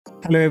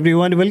Hello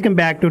everyone, welcome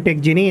back to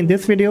Tech Genie. In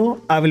this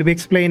video, I will be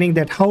explaining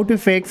that how to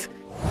fix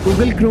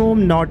Google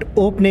Chrome not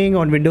opening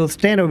on Windows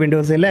 10 or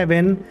Windows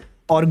 11,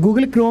 or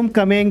Google Chrome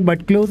coming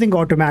but closing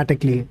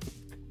automatically.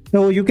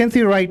 So you can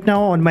see right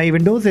now on my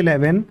Windows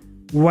 11,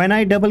 when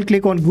I double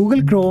click on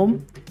Google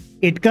Chrome,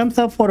 it comes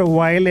up for a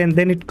while and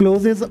then it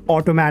closes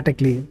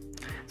automatically.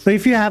 So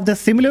if you have the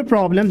similar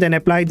problem, then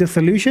apply the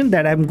solution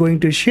that I'm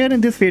going to share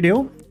in this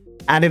video.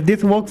 And if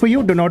this worked for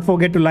you, do not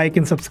forget to like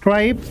and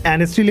subscribe.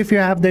 And still, if you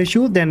have the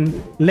issue,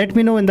 then let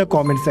me know in the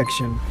comment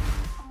section.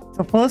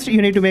 So first,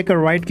 you need to make a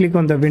right click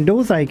on the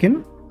Windows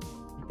icon.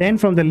 Then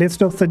from the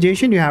list of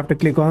suggestions, you have to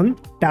click on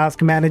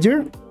Task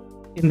Manager.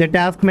 In the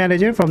Task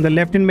Manager, from the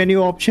left-hand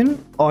menu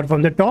option or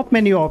from the top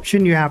menu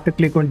option, you have to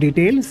click on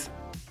Details.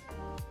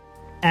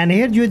 And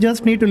here you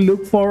just need to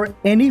look for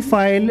any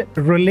file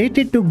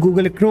related to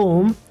Google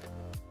Chrome.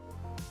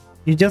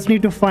 You just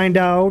need to find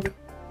out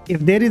if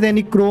there is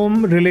any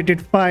Chrome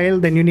related file,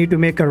 then you need to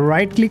make a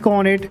right click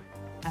on it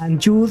and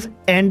choose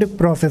End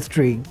Process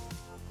Tree.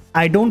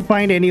 I don't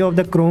find any of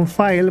the Chrome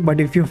file,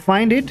 but if you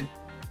find it,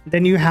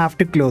 then you have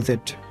to close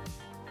it.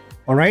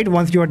 Alright,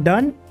 once you are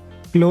done,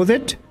 close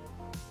it.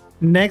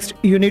 Next,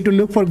 you need to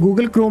look for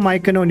Google Chrome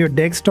icon on your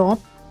desktop.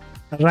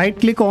 Right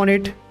click on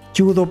it,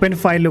 choose Open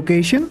File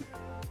Location.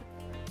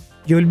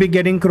 You will be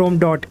getting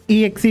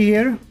chrome.exe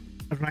here.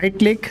 Right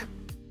click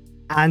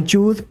and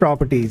choose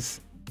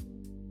Properties.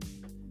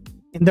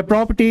 In the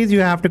properties, you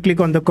have to click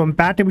on the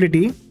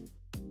compatibility,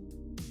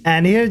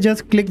 and here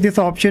just click this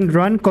option,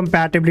 Run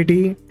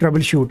Compatibility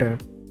Troubleshooter.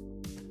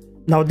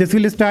 Now this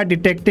will start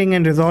detecting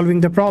and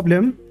resolving the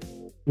problem.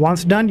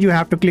 Once done, you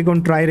have to click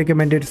on Try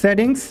Recommended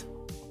Settings,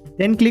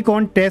 then click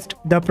on Test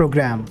the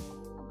Program.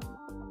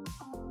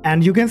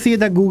 And you can see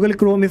the Google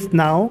Chrome is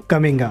now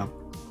coming up.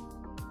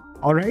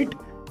 Alright,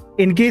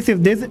 in case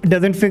if this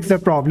doesn't fix the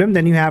problem,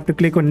 then you have to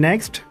click on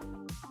Next,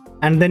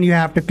 and then you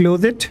have to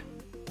close it.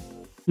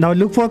 Now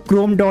look for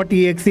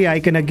chrome.exe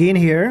icon again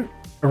here,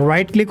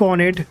 right click on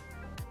it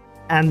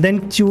and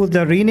then choose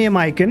the rename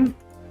icon,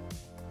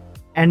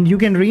 and you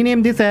can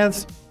rename this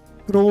as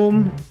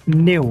Chrome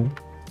New.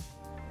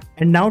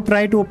 And now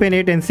try to open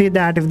it and see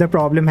that if the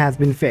problem has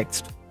been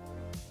fixed.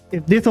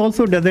 If this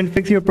also doesn't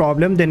fix your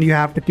problem, then you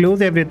have to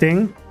close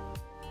everything.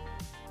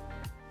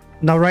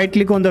 Now right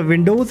click on the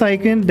Windows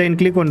icon, then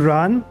click on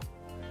Run,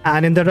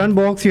 and in the Run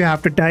box you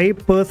have to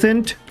type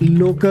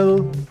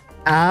 %local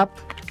app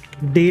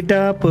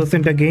data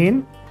 %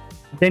 again,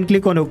 then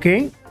click on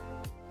OK.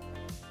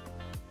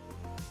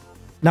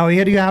 Now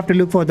here you have to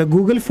look for the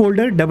Google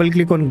folder, double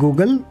click on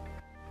Google,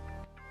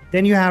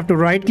 then you have to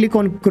right click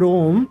on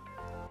Chrome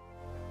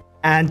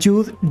and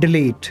choose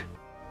Delete.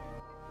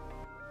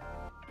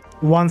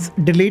 Once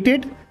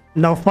deleted,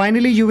 now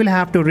finally you will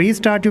have to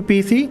restart your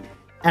PC,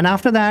 and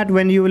after that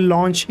when you will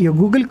launch your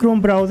Google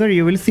Chrome browser,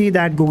 you will see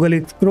that Google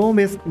Chrome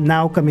is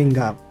now coming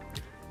up.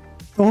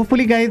 So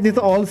hopefully guys, this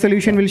all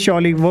solution will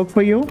surely work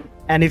for you.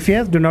 And if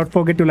yes, do not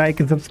forget to like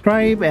and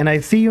subscribe, and I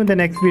see you in the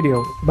next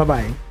video. Bye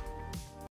bye.